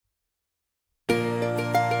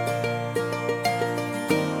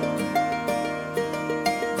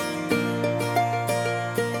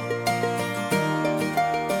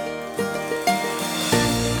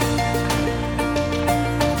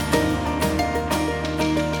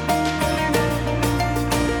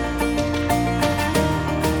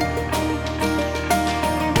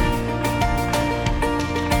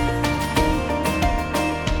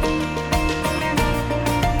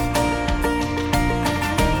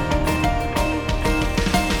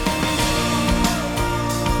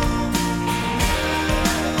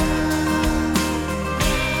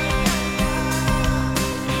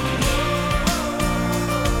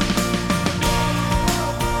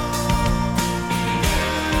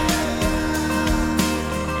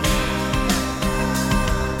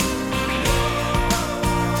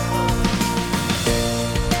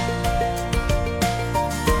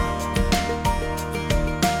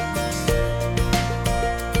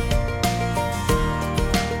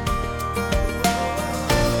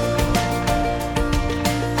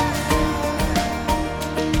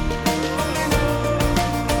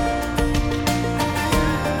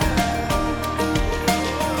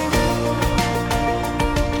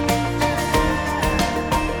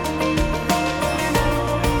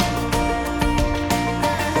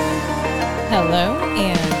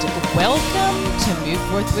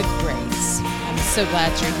Forth with Grace. I'm so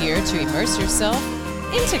glad you're here to immerse yourself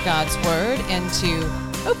into God's Word and to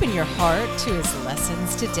open your heart to His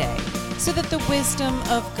lessons today so that the wisdom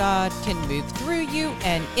of God can move through you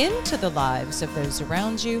and into the lives of those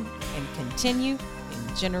around you and continue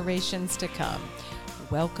in generations to come.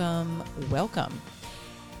 Welcome, welcome.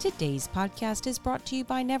 Today's podcast is brought to you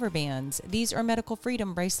by Neverbands. These are medical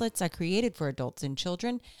freedom bracelets I created for adults and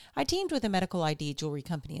children. I teamed with a medical ID jewelry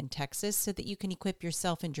company in Texas so that you can equip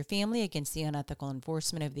yourself and your family against the unethical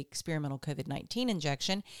enforcement of the experimental COVID-19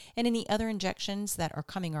 injection and any other injections that are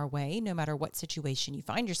coming our way, no matter what situation you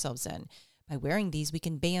find yourselves in. By wearing these, we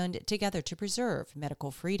can band together to preserve medical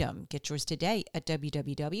freedom. Get yours today at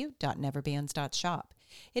www.neverbands.shop.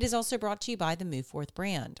 It is also brought to you by the Move Forth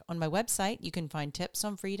brand. On my website, you can find tips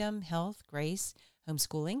on freedom, health, grace,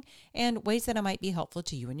 homeschooling, and ways that I might be helpful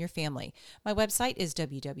to you and your family. My website is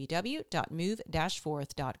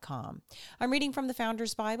www.move-forth.com. I'm reading from the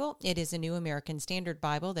Founders Bible. It is a New American Standard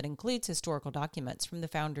Bible that includes historical documents from the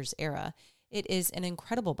Founders era. It is an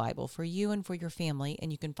incredible Bible for you and for your family,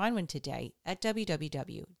 and you can find one today at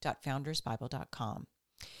www.foundersbible.com.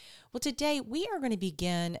 Well, today we are going to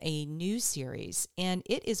begin a new series, and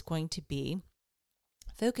it is going to be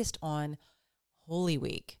focused on Holy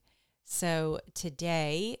Week. So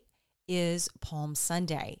today is Palm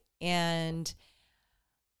Sunday, and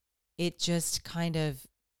it just kind of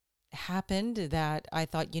happened that I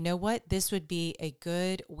thought, you know what, this would be a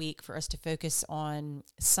good week for us to focus on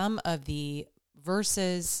some of the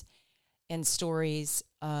verses and stories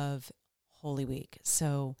of Holy Week.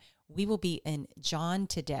 So we will be in John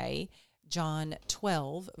today, John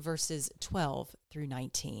 12, verses 12 through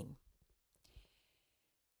 19.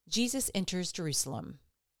 Jesus enters Jerusalem.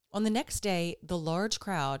 On the next day, the large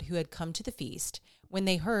crowd who had come to the feast, when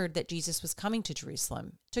they heard that Jesus was coming to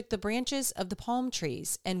Jerusalem, took the branches of the palm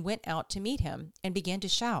trees and went out to meet him and began to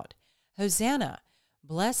shout, "Hosanna!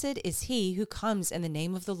 Blessed is he who comes in the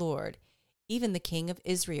name of the Lord, even the King of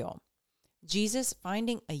Israel." Jesus,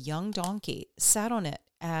 finding a young donkey, sat on it,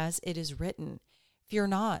 as it is written, "Fear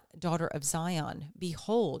not, daughter of Zion.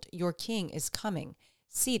 Behold, your king is coming,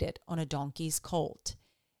 seated on a donkey's colt."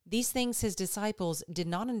 These things his disciples did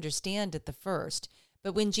not understand at the first,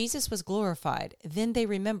 but when Jesus was glorified, then they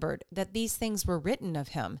remembered that these things were written of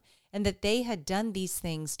him, and that they had done these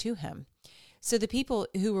things to him. So the people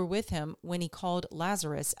who were with him when he called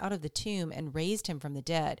Lazarus out of the tomb and raised him from the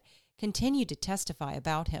dead continued to testify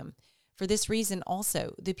about him. For this reason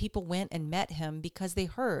also the people went and met him, because they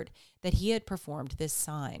heard that he had performed this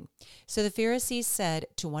sign. So the Pharisees said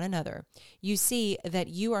to one another, "You see that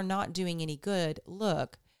you are not doing any good.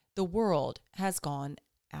 Look, the world has gone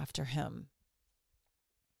after him."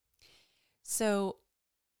 So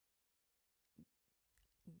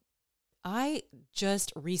I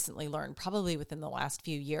just recently learned, probably within the last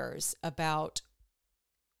few years, about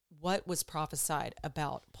what was prophesied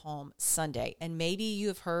about Palm Sunday. And maybe you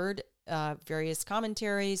have heard various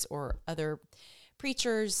commentaries or other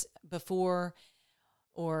preachers before,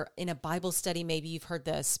 or in a Bible study, maybe you've heard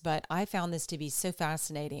this, but I found this to be so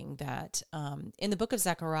fascinating that in the book of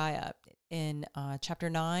Zechariah, in chapter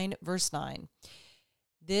 9, verse 9,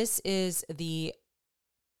 this is the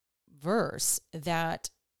verse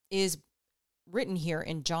that is written here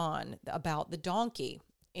in John about the donkey.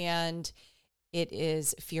 And it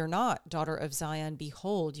is, "Fear not, daughter of Zion.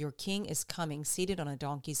 Behold, your king is coming, seated on a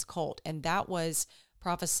donkey's colt." And that was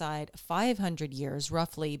prophesied 500 years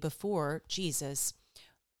roughly before Jesus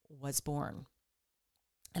was born.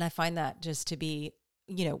 And I find that just to be,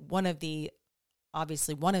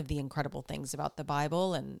 obviously one of the incredible things about the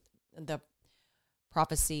Bible and the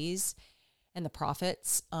prophecies and the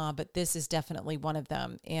prophets. But this is definitely one of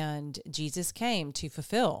them. And Jesus came to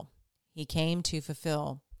fulfill. He came to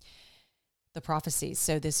fulfill the prophecies.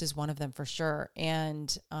 So this is one of them for sure.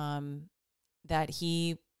 And that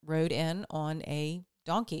he rode in on a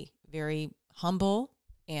donkey, very humble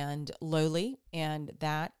and lowly. And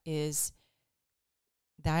that is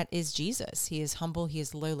Jesus. He is humble. He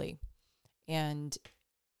is lowly. And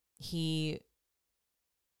he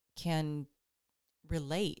can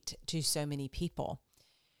relate to so many people.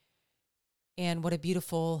 And what a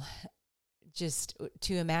beautiful, just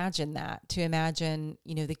to imagine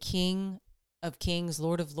the King of Kings,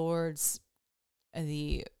 Lord of Lords,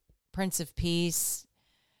 the Prince of Peace,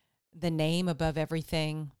 the name above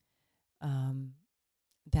everything,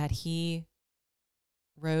 that he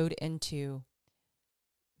rode into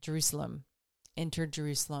Jerusalem, entered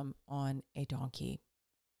Jerusalem on a donkey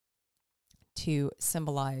to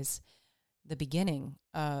symbolize the beginning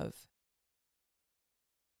of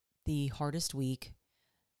the hardest week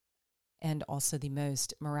and also the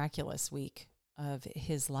most miraculous week of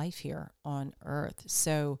his life here on earth.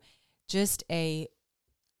 So just a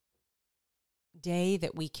day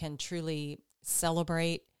that we can truly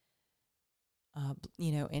celebrate,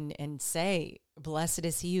 and say, blessed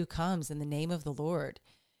is he who comes in the name of the Lord.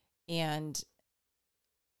 And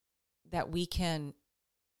that we can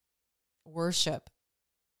worship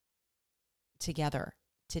together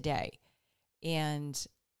today and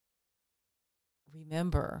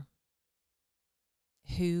remember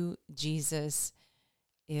who Jesus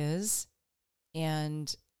is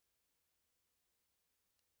and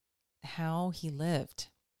how he lived.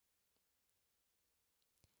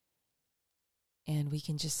 And we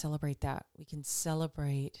can just celebrate that. We can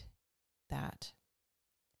celebrate that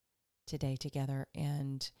today together,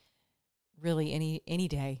 and really any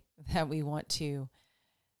day that we want to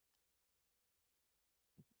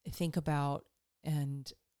think about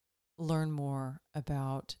and learn more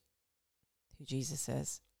about who Jesus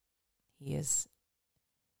is. He is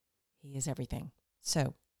everything.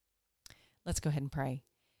 So let's go ahead and pray.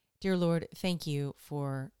 Dear Lord, thank you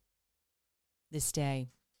for this day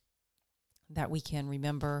that we can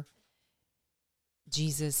remember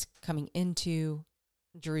Jesus coming into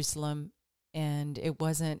Jerusalem, and it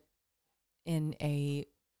wasn't in a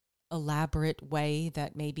elaborate way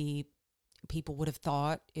that maybe people would have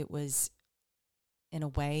thought. It was in a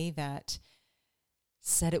way that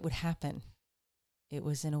said it would happen. It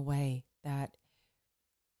was in a way that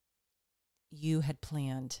you had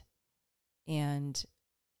planned, and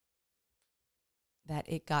that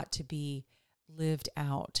it got to be lived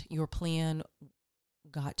out. Your plan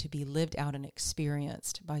got to be lived out and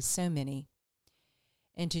experienced by so many.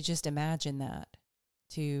 And to just imagine that,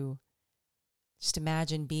 to just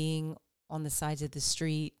imagine being on the sides of the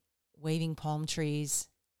street, waving palm trees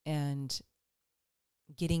and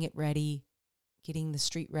getting it ready, getting the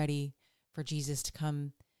street ready for Jesus to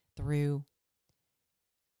come through.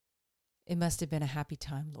 It must have been a happy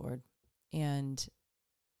time, Lord. And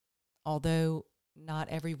although not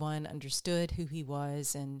everyone understood who he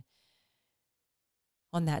was and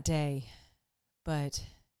on that day, but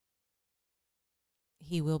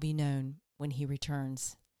he will be known when he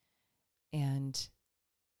returns. And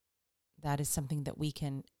that is something that we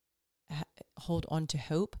can hold on to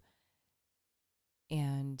hope,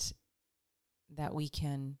 and that we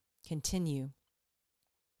can continue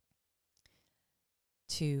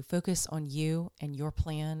to focus on you and your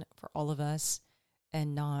plan for all of us,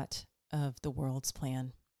 and not of the world's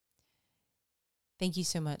plan. Thank you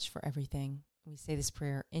so much for everything. We say this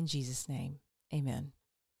prayer in Jesus' name. Amen.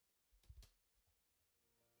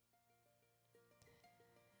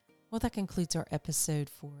 Well, that concludes our episode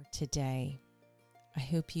for today. I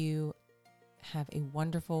hope you have a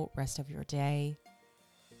wonderful rest of your day.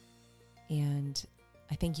 And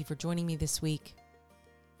I thank you for joining me this week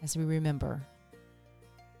as we remember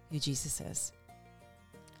who Jesus is.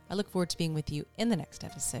 I look forward to being with you in the next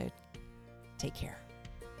episode. Take care.